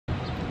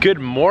Good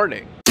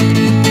morning.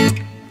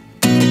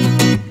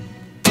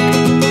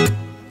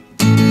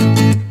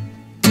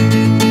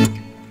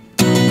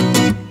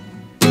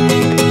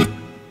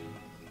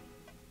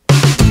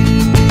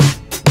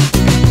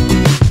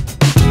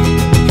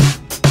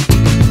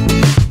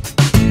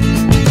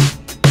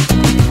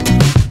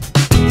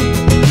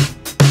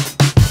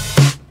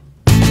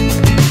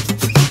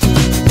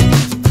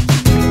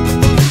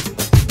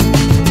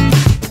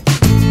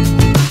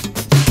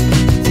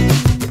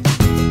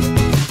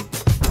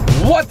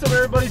 What's up,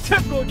 everybody?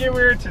 Typical Gamer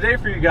here today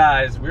for you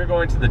guys. We're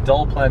going to the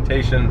Dull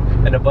Plantation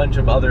and a bunch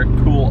of other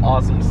cool,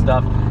 awesome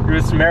stuff. Here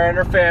with Samara and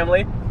her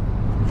family.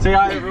 Say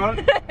hi, everyone.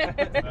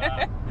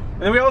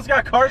 And then we also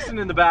got Carson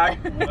in the back.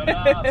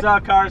 What's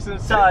up, Carson?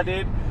 What's up,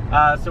 dude?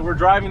 So we're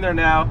driving there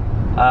now.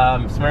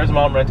 Samara's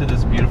mom rented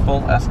this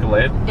beautiful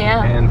Escalade.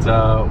 Yeah. And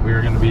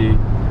we're going to be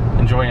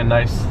enjoying a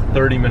nice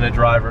 30-minute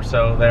drive or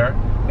so there.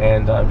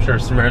 And I'm sure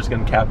Samara's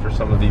going to capture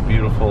some of the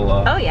beautiful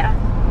oh yeah,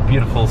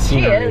 beautiful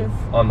scenery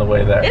on the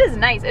way there. It is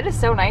nice. It is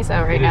so nice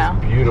out right now.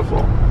 It is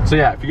beautiful. So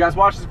yeah, if you guys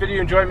watch this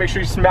video, enjoy it, make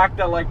sure you smack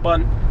that like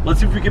button. Let's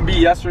see if we can beat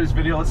yesterday's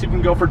video. Let's see if we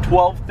can go for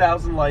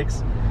 12,000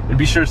 likes. And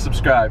be sure to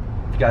subscribe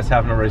if you guys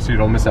haven't already so you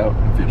don't miss out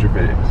on future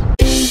videos.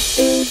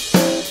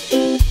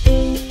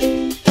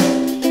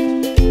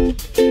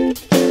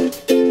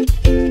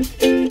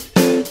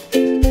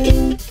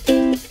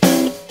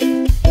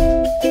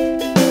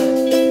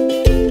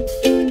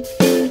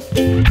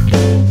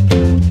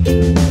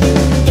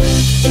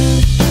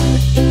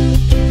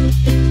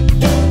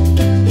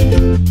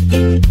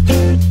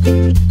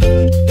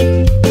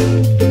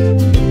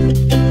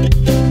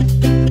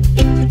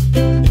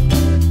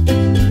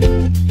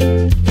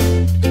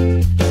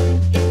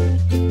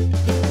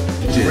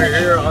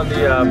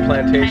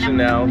 Plantation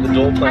now, the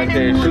Dull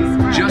Plantation,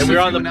 and we're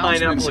on the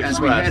Pineapple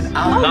Express.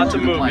 Not the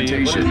movie. What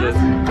is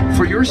it?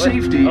 For your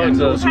safety and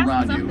those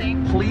around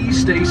you,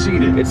 please stay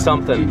seated. It's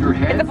something.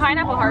 It's a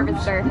pineapple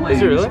harvester.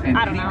 Is it really?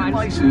 I don't know.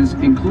 Devices,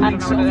 including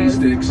selfie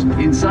sticks,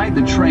 inside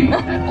the train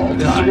at all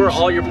times. This is where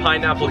all your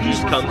pineapple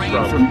juice comes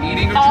from.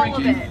 Eating or All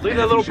drinking. of it. Look at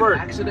that little bird.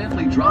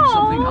 Accidentally drop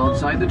something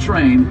outside the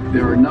train,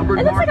 there are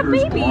numbered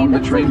markers along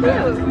the train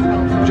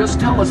path. Just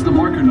tell us the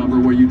marker number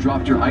where you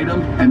dropped your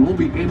item, and we'll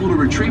be able to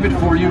retrieve it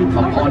for you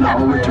upon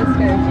our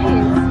return.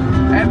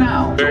 And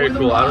now, very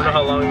cool. I don't know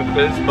how long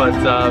this is, but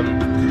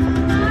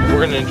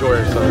we're gonna enjoy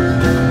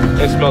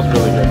ourselves. It smells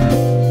really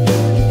good.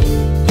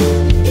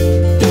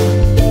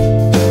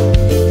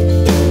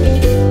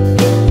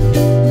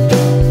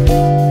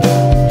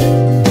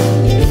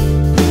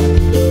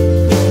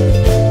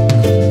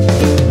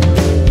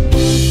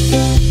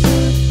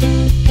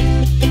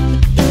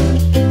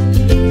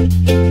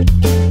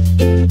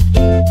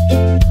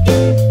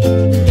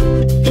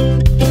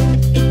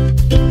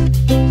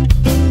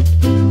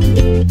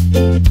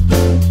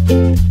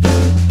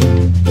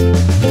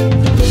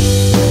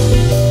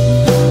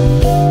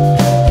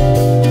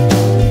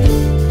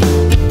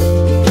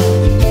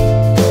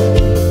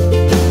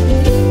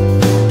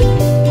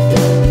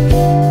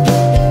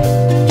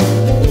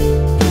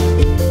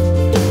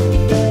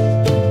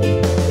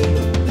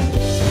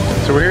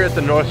 So we're here at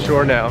the North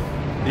Shore now.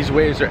 These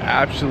waves are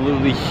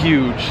absolutely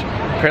huge.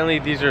 Apparently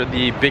these are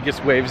the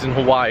biggest waves in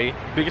Hawaii.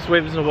 Biggest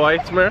waves in Hawaii,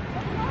 Samara?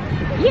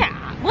 Yeah.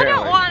 Well,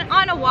 no,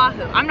 on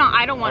Oahu.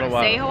 I don't want to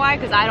say Hawaii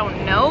because I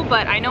don't know,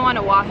 but I know on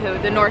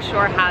Oahu, the North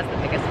Shore has the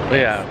biggest waves.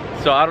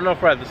 Yeah. So I don't know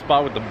if we're at the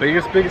spot with the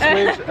biggest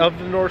waves of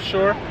the North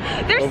Shore.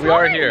 They're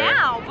smaller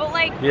now, but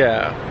like.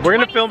 Yeah. We're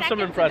gonna film some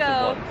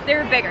impressive ones.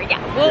 They're bigger.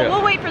 Yeah.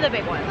 We'll wait for the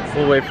big ones.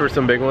 We'll wait for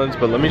some big ones,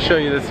 but let me show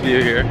you this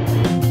view here.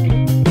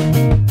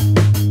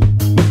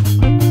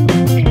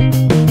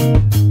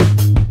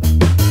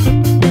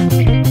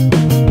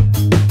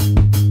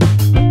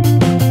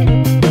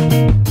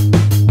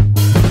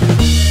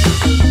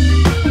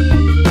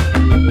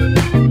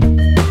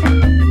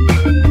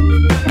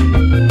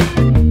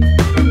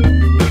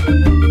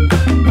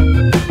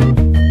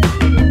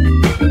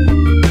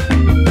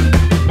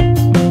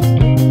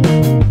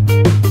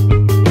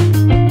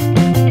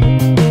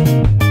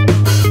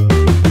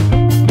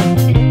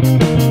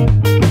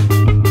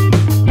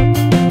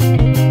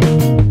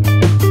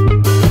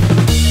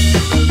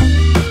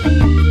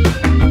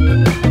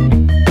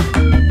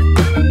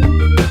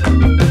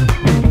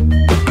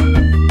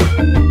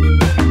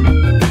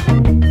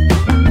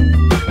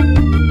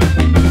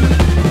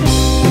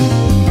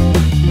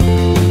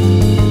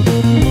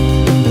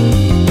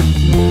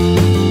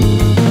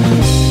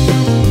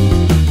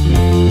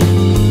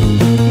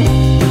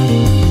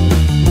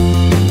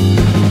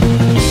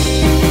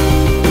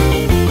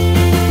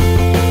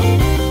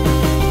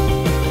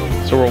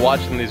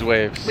 Watching these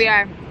waves. We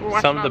are. We're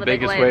watching some of the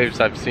biggest waves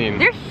I've seen.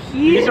 They're huge.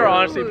 These are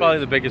honestly probably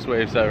the biggest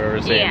waves I've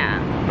ever seen. Yeah.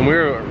 And we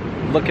were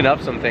looking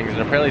up some things, and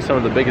apparently some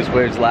of the biggest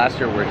waves last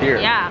year were here.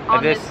 Yeah,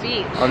 on this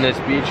beach. On this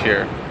beach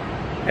here.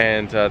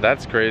 And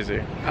that's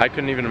crazy. I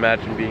couldn't even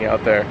imagine being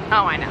out there.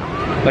 Oh, I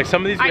know. Like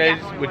some of these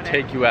waves would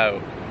take you out.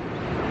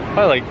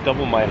 Probably like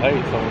double my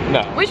height. So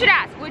no. We should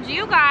ask, would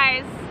you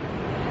guys,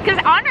 because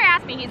Andre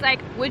asked me, he's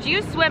like, would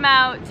you swim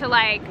out to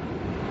like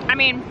I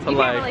mean, you can't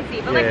really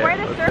see, but like where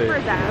the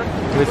surfers are.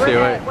 Let me see,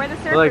 where the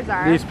surfers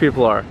are. These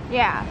people are.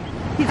 Yeah.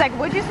 He's like,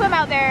 would you swim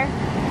out there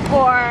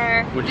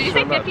for, did you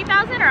say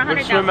 50,000 or 100,000? Would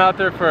you swim out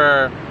there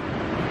for,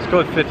 let's go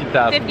with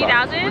 50,000.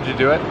 50,000? Would you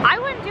do it? I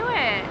wouldn't do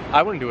it.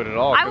 I wouldn't do it at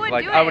all. I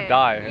wouldn't do it. I would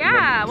die.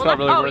 Yeah. It's not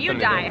really worth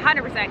you'd anything. die.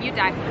 100%. You'd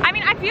die. I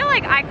mean, I feel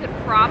like I could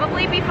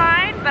probably be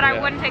fine, but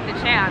I wouldn't take the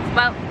chance.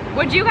 But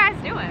would you guys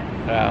do it?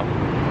 Yeah.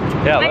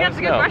 Yeah, I think that's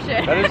a good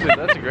question.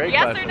 That's a great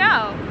yes question.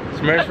 Yes or no?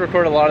 Samara's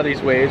record a lot of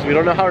these waves. We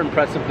don't know how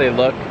impressive they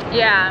look.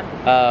 Yeah.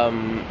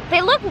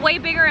 They look way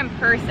bigger in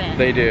person.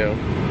 They do.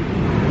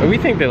 And we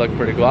think they look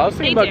pretty cool. I was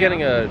thinking about getting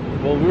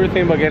we were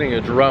thinking about getting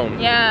a drone.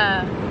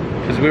 Yeah.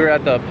 Because we were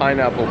at the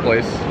pineapple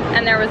place.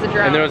 And there was a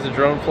drone. And there was a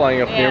drone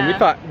flying up there. And we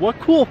thought, what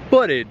cool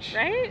footage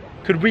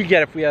could we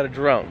get if we had a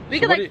drone? We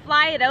could like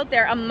fly it out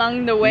there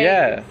among the waves.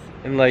 Yeah.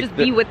 And like just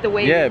be with the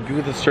waves. Yeah, be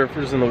with the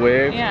surfers and the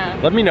waves. Yeah.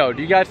 Let me know.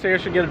 Do you guys think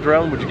I should get a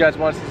drone? Would you guys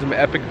want to see some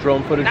epic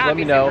drone footage? Let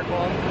me know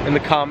in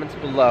the comments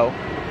below.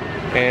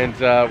 And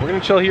we're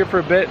gonna chill here for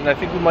a bit, and I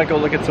think we might go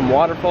look at some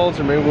waterfalls,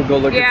 or maybe we'll go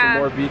look at some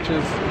more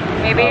beaches.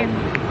 Maybe.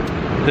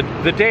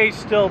 The day's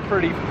still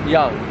pretty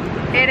young.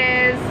 It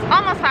is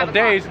almost 5 o'clock. The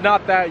day's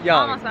not that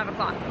young. Almost 5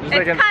 o'clock. It's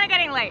like kind of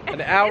getting late. An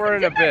hour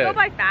and a bit. Didn't it go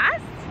by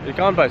fast? It's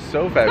gone by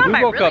so fast. We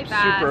woke up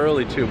super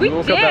early too. We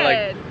woke up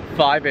at like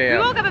 5 a.m.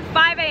 We woke up at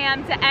 5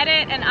 a.m. to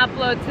edit and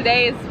upload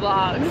today's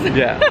vlogs.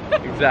 Yeah,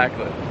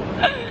 exactly.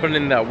 Putting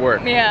in that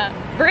work. Yeah.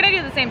 We're gonna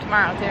do the same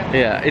tomorrow too.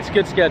 Yeah, it's a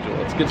good schedule.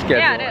 It's a good schedule.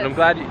 Yeah, it is. And I'm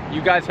glad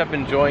you guys have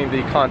been enjoying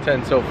the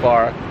content so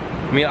far.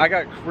 I mean, I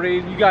got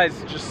crazy. You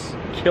guys just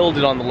killed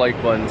it on the like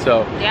button.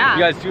 So if you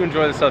guys do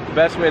enjoy this stuff, the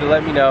best way to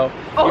let me know.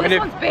 Oh, this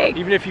one's big.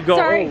 Even if you go,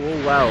 Sorry.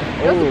 oh wow,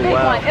 That was a big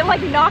one. It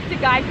like knocked a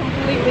guy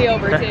completely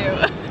over too.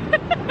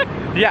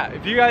 Yeah,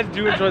 if you guys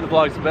do enjoy the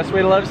vlogs, the best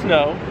way to let us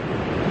know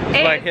is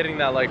by hitting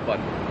that like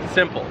button.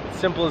 Simple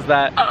as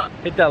that.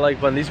 Hit that like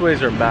button. These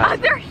waves are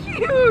massive. They're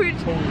huge.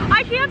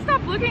 I can't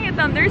stop looking at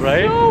them. They're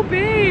so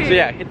big. So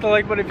yeah, hit the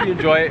like button if you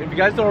enjoy it. If you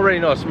guys don't already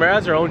know, Samara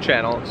has her own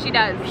channel. She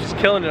does. She's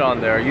killing it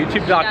on there.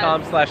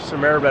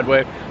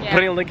 YouTube.com/SamaraRedwave.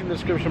 Putting a link in the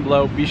description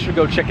below. Be sure to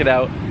go check it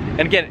out.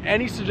 And again,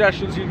 any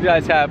suggestions you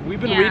guys have, we've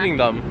been reading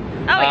them.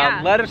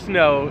 Let us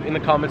know in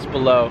the comments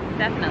below.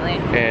 Definitely.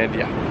 And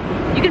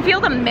yeah. You can feel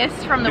the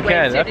mist from the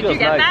waves. Did you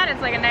get that?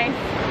 It's like a nice.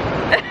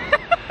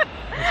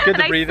 It's good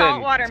to breathe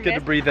in. It's good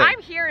to breathe in. I'm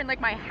here in like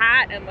my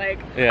hat and like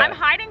I'm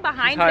hiding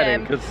behind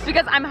him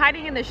because I'm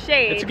hiding in the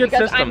shade. It's a good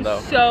system though.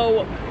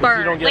 So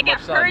burned. Like it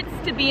sun.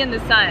 hurts to be in the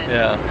sun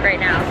right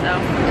now. So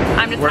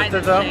I'm just hiding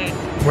in the shade.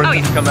 Worth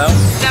it to come out?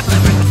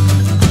 Definitely worth it.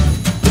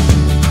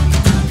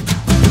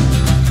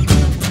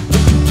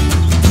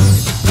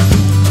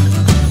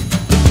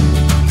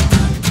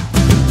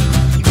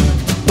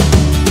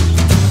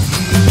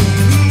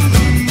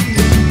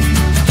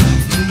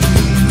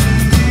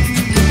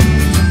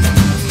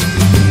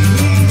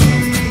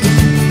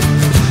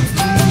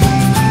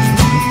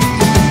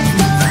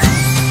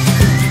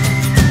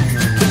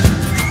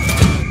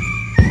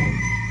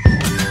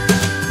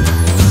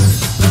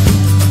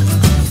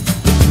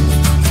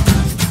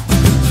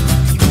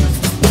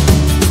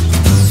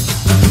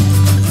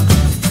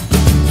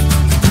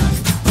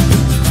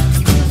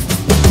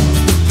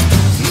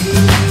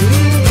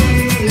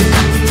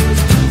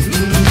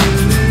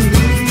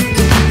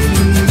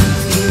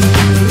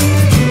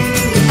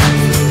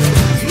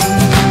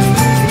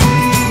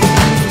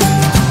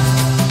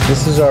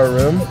 This is our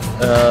room.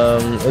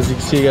 As you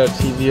can see, you got a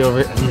TV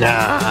over here.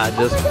 Nah,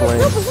 just plain.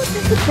 No, but look,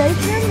 there's a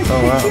bedroom.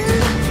 Oh wow.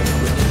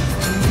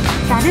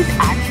 That is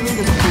actually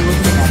the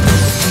coolest thing ever.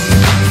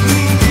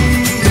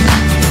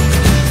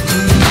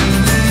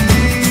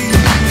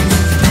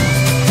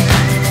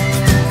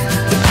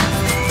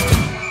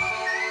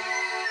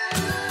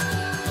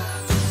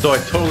 So I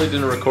totally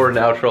didn't record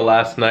an outro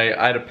last night.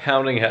 I had a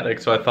pounding headache,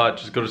 so I thought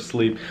just go to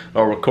sleep.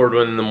 I'll record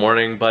one in the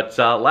morning. But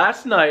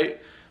last night,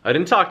 I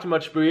didn't talk too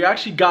much, but we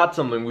actually got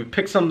something. We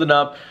picked something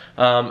up.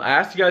 I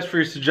asked you guys for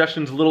your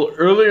suggestions a little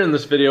earlier in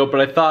this video, but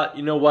I thought,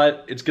 you know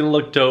what? It's gonna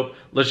look dope.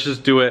 Let's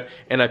just do it.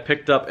 And I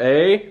picked up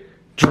a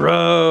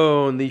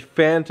drone, the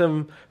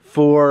Phantom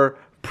 4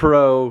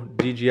 Pro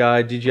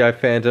DJI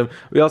Phantom.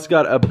 We also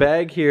got a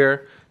bag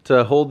here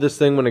to hold this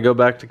thing when I go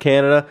back to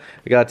Canada.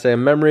 I got a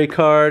memory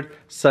card,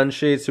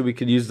 sunshade so we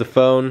could use the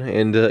phone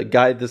and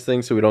guide this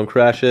thing so we don't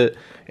crash it,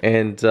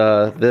 and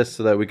this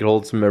so that we could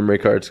hold some memory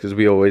cards because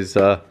we always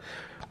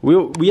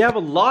we have a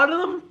lot of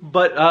them,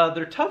 but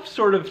they're tough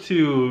sort of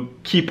to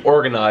keep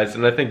organized,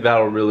 and I think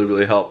that'll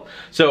really help.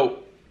 So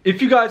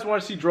if you guys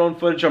want to see drone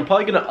footage, I'm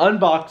probably going to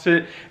unbox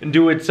it and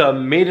do its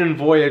maiden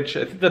voyage.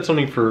 I think that's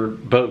only for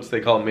boats, they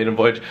call it maiden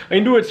voyage. I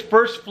can do its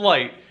first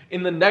flight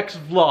in the next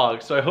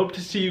vlog, so I hope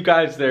to see you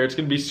guys there. It's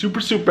gonna be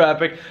super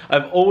epic.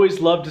 I've always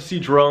loved to see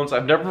drones.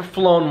 I've never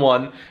flown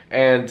one,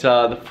 and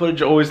the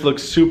footage always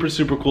looks super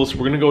cool. So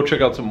we're gonna go check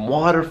out some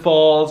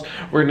waterfalls.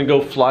 We're gonna go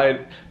fly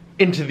it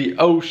into the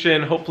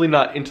ocean, hopefully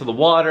not into the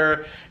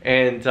water,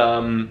 and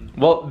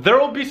well, there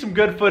will be some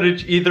good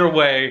footage either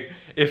way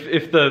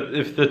if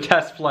the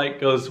test flight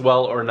goes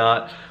well or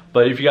not.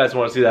 But if you guys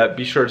want to see that,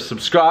 be sure to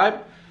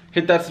subscribe.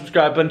 hit that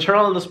subscribe button, turn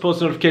on those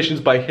post notifications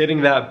by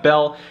hitting that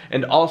bell,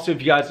 and also if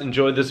you guys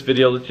enjoyed this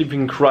video, let's see if you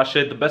can crush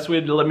it. The best way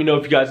to let me know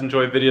if you guys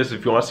enjoy videos,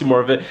 if you want to see more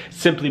of it,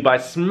 simply by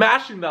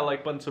smashing that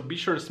like button, so be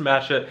sure to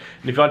smash it.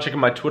 And if you want to check out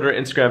my Twitter,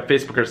 Instagram,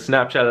 Facebook, or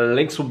Snapchat,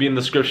 links will be in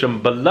the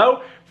description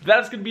below.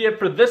 That's gonna be it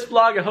for this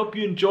vlog. I hope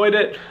you enjoyed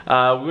it.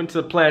 We went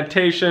to the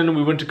plantation,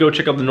 we went to go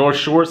check out the North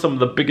Shore, some of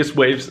the biggest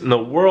waves in the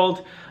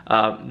world.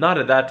 Not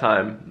at that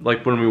time,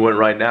 like when we went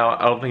right now.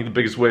 I don't think the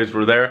biggest waves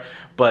were there,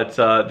 but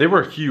they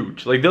were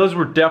huge. Like those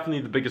were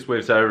definitely the biggest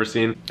waves I've ever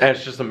seen, and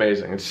it's just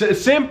amazing.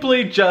 It's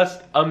simply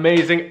just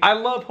amazing. I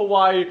love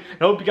Hawaii.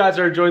 I hope you guys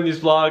are enjoying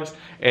these vlogs,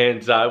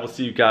 and I will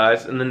see you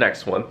guys in the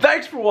next one.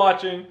 Thanks for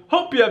watching.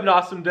 Hope you have an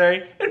awesome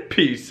day, and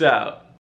peace out.